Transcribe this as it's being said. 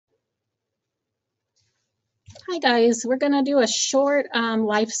Hi guys, we're going to do a short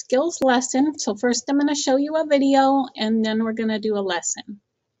life skills lesson. So first I'm going to show you a video and then we're going to do a lesson.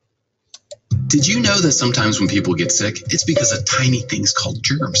 Did you know that sometimes when people get sick, it's because of tiny things called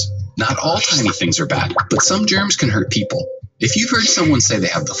germs? Not all tiny things are bad, but some germs can hurt people. If you've heard someone say they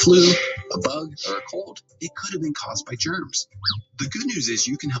have the flu, a bug, or a cold, it could have been caused by germs. The good news is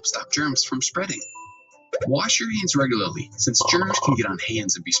you can help stop germs from spreading. Wash your hands regularly, since germs can get on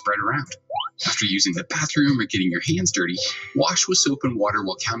hands and be spread around. After using the bathroom or getting your hands dirty, wash with soap and water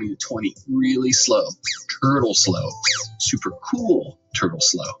while counting to 20 really slow. Turtle slow. Super cool turtle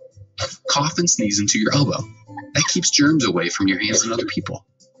slow. Cough and sneeze into your elbow. That keeps germs away from your hands and other people.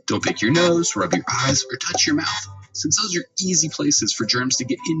 Don't pick your nose, rub your eyes, or touch your mouth, since those are easy places for germs to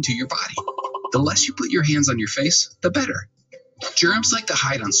get into your body. The less you put your hands on your face, the better. Germs like to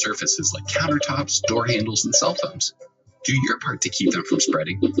hide on surfaces like countertops, door handles, and cell phones. Do your part to keep them from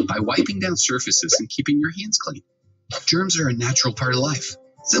spreading by wiping down surfaces and keeping your hands clean. Germs are a natural part of life.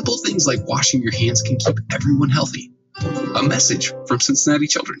 Simple things like washing your hands can keep everyone healthy. A message from Cincinnati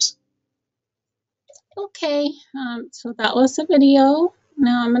Children's. Okay, so that was the video.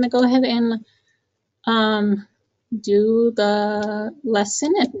 Now I'm going to go ahead and do the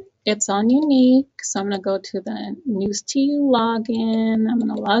lesson. It's on Unique, so I'm going to go to the News2You login. I'm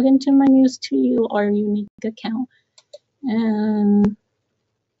going to log into my News2You or Unique account. And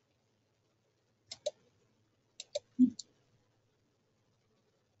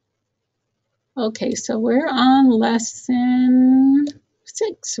okay, so we're on lesson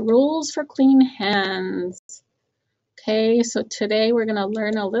 6, rules for clean hands. Okay, so today we're going to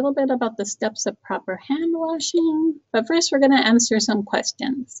learn a little bit about the steps of proper hand washing, but first we're going to answer some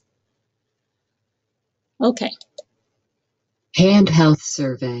questions. Okay. Hand health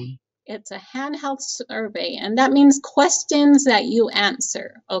survey. It's a hand health survey, and that means questions that you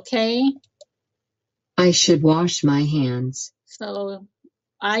answer, okay? I should wash my hands. So,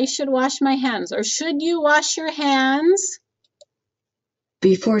 I should wash my hands, or should you wash your hands?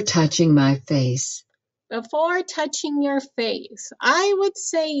 Before touching my face. Before touching your face. I would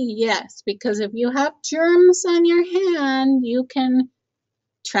say yes, because if you have germs on your hand, you can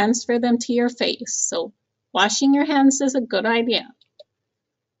transfer them to your face. So, washing your hands is a good idea.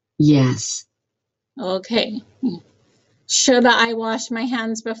 Yes. Okay. Should I wash my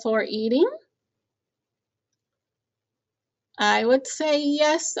hands before eating? I would say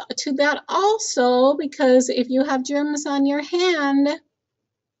yes to that also, because if you have germs on your hand,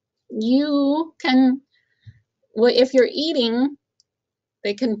 you can, well, if you're eating,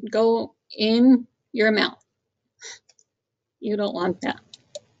 they can go in your mouth. You don't want that.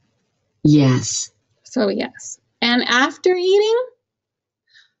 Yes. So yes. And after eating?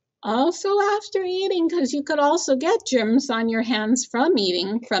 Also after eating, because you could also get germs on your hands from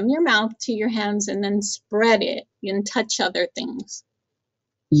eating, from your mouth to your hands, and then spread it and touch other things.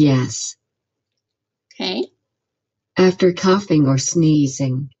 Yes. Okay. After coughing or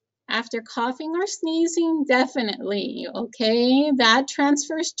sneezing. After coughing or sneezing, definitely. Okay. That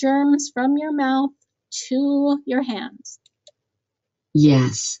transfers germs from your mouth to your hands.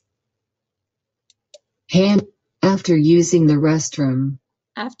 Yes. Hand after using the restroom.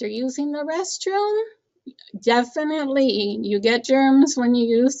 After using the restroom, definitely you get germs when you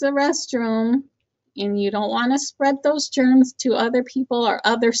use the restroom, and you don't want to spread those germs to other people or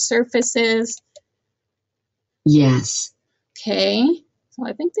other surfaces. Yes. Okay, so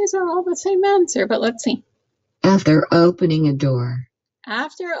I think these are all the same answer, but let's see. After opening a door.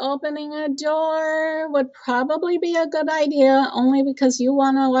 After opening a door would probably be a good idea, only because you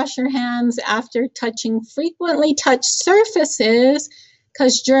want to wash your hands after touching frequently touched surfaces,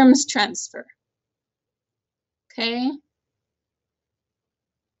 because germs transfer. Okay.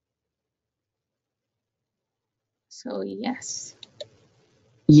 So yes.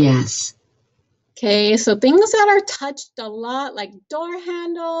 Yes. Okay, so things that are touched a lot, like door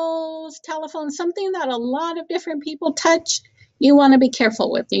handles, telephones, something that a lot of different people touch, you want to be careful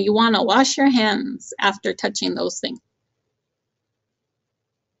with. You want to wash your hands after touching those things.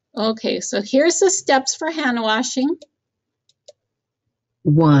 Okay, so here's the steps for hand washing.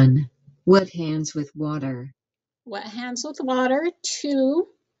 1. Wet hands with water. Wet hands with water. 2.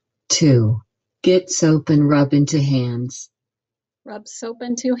 2. Get soap and rub into hands. Rub soap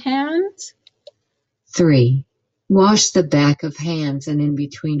into hands. 3. Wash the back of hands and in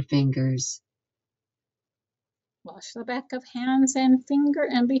between fingers. Wash the back of hands and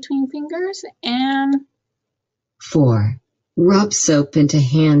between fingers. And 4. Rub soap into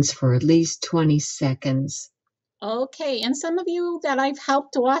hands for at least 20 seconds. okay, and some of you that I've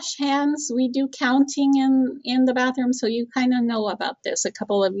helped wash hands, we do counting in the bathroom, so you kind of know about this, a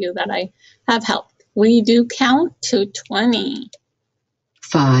couple of you that I have helped. We do count to 20.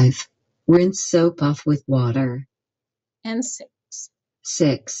 5. Rinse soap off with water. And 6.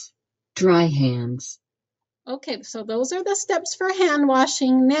 6. Dry hands. Okay, so those are the steps for hand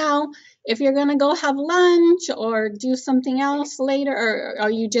washing. Now, if you're going to go have lunch or do something else later, or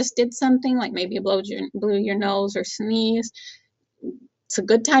you just did something like maybe you blew your nose or sneeze, it's a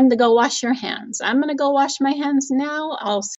good time to go wash your hands. I'm going to go wash my hands now. I'll